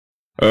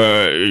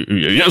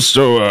Yes,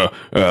 so,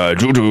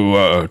 due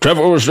to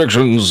travel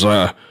restrictions,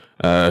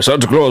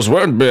 Santa Claus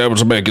won't be able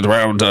to make it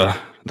around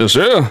this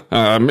year,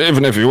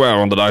 even if you were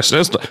on the nice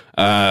list.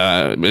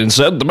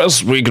 Instead, the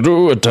best we could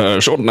do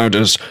at short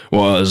notice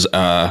was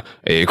a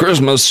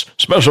Christmas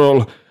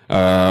special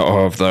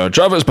of the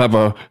Travis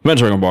Pepper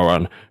mentoring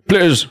Moron.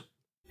 Please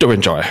do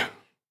enjoy.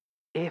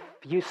 If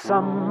you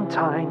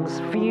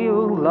sometimes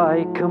feel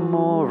like a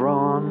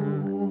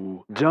moron,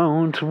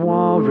 don't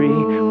worry,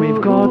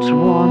 we've got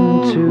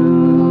one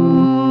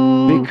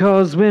too.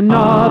 Because we're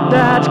not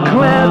that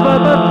clever,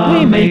 but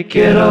we make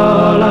it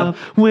all up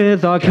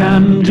with our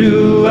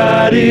can-do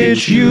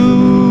attitude.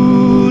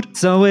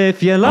 So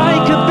if you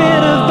like a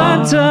bit of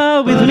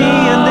banter with me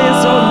and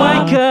this old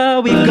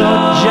wanker, we've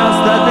got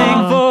just the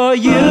thing for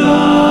you.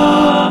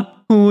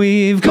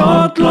 We've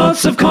got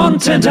lots of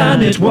content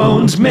and it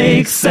won't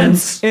make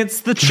sense.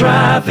 It's the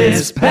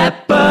Travis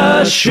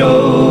Pepper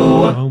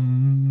Show.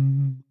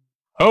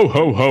 Ho,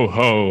 ho, ho,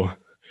 ho.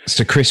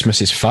 So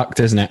Christmas is fucked,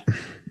 isn't it?